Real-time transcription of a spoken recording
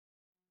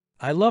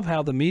I love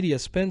how the media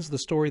spins the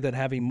story that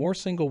having more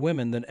single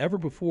women than ever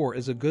before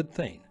is a good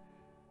thing.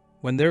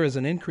 When there is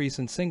an increase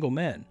in single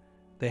men,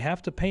 they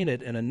have to paint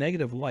it in a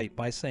negative light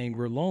by saying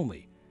we're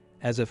lonely,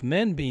 as if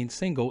men being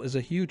single is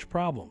a huge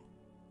problem.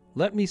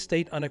 Let me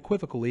state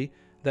unequivocally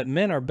that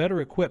men are better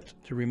equipped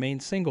to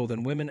remain single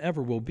than women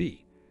ever will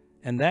be,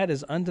 and that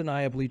is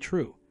undeniably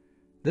true.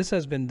 This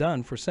has been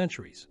done for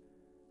centuries.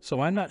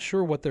 So I'm not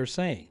sure what they're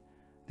saying.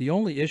 The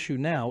only issue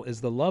now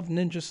is the love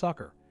ninja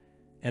sucker,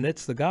 and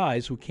it's the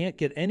guys who can't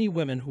get any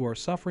women who are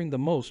suffering the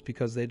most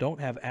because they don't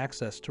have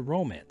access to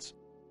romance.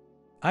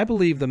 I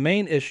believe the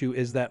main issue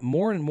is that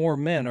more and more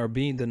men are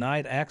being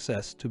denied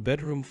access to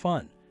bedroom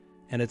fun,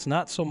 and it's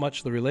not so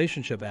much the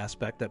relationship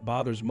aspect that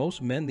bothers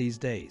most men these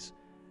days.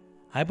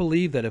 I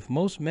believe that if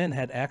most men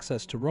had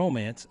access to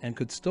romance and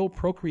could still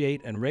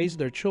procreate and raise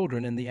their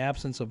children in the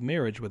absence of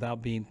marriage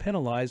without being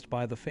penalized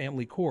by the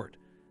family court,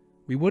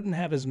 we wouldn't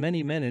have as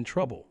many men in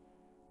trouble.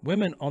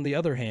 Women, on the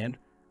other hand,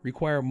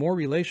 require more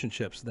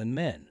relationships than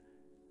men.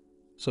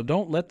 So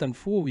don't let them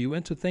fool you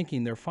into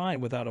thinking they're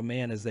fine without a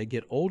man as they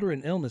get older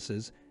and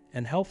illnesses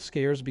and health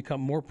scares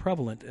become more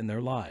prevalent in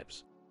their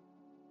lives.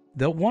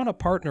 They'll want a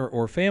partner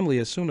or family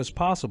as soon as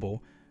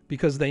possible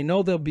because they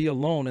know they'll be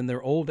alone in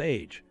their old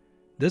age.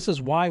 This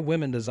is why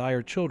women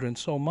desire children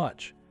so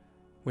much.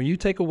 When you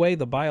take away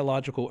the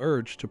biological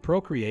urge to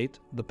procreate,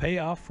 the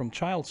payoff from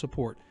child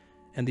support,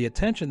 and the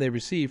attention they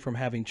receive from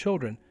having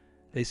children,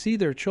 they see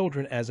their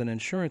children as an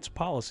insurance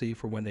policy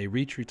for when they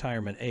reach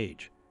retirement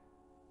age.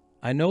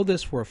 I know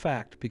this for a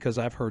fact because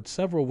I've heard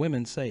several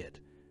women say it,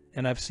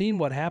 and I've seen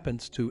what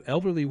happens to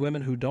elderly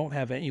women who don't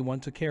have anyone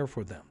to care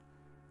for them.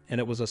 And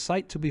it was a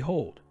sight to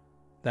behold,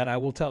 that I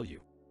will tell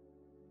you.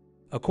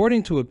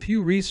 According to a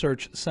Pew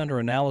Research Center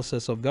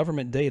analysis of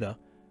government data,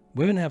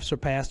 women have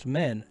surpassed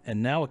men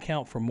and now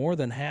account for more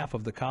than half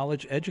of the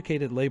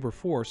college-educated labor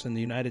force in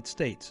the United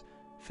States,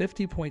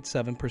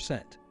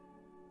 50.7%.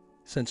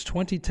 Since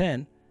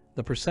 2010,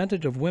 the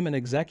percentage of women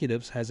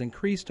executives has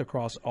increased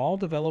across all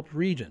developed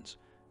regions,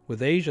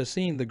 with Asia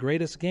seeing the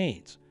greatest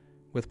gains,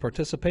 with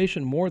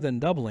participation more than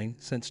doubling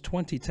since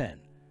 2010.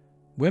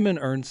 Women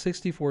earned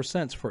 64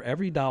 cents for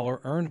every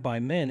dollar earned by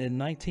men in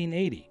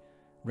 1980,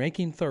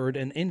 ranking third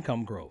in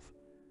income growth.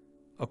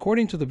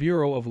 According to the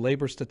Bureau of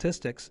Labor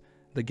Statistics,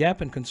 the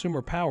gap in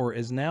consumer power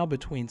is now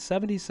between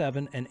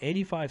 77 and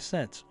 85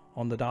 cents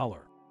on the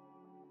dollar.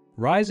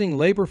 Rising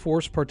labor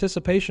force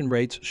participation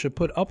rates should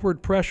put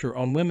upward pressure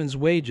on women's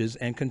wages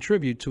and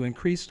contribute to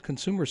increased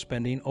consumer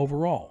spending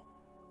overall.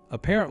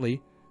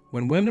 Apparently,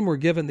 when women were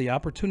given the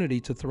opportunity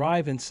to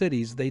thrive in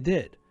cities, they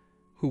did.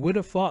 Who would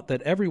have thought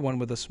that everyone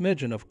with a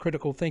smidgen of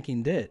critical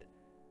thinking did?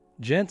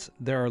 Gents,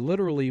 there are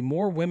literally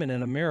more women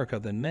in America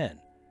than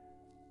men.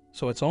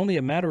 So it's only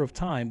a matter of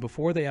time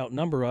before they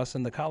outnumber us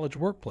in the college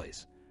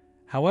workplace.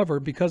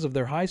 However, because of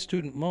their high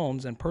student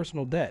loans and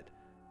personal debt,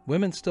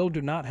 women still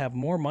do not have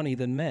more money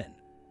than men,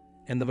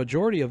 and the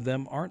majority of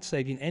them aren't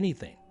saving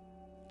anything.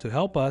 To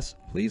help us,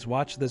 please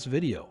watch this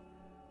video.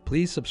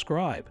 Please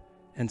subscribe,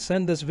 and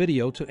send this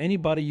video to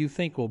anybody you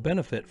think will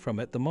benefit from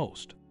it the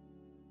most.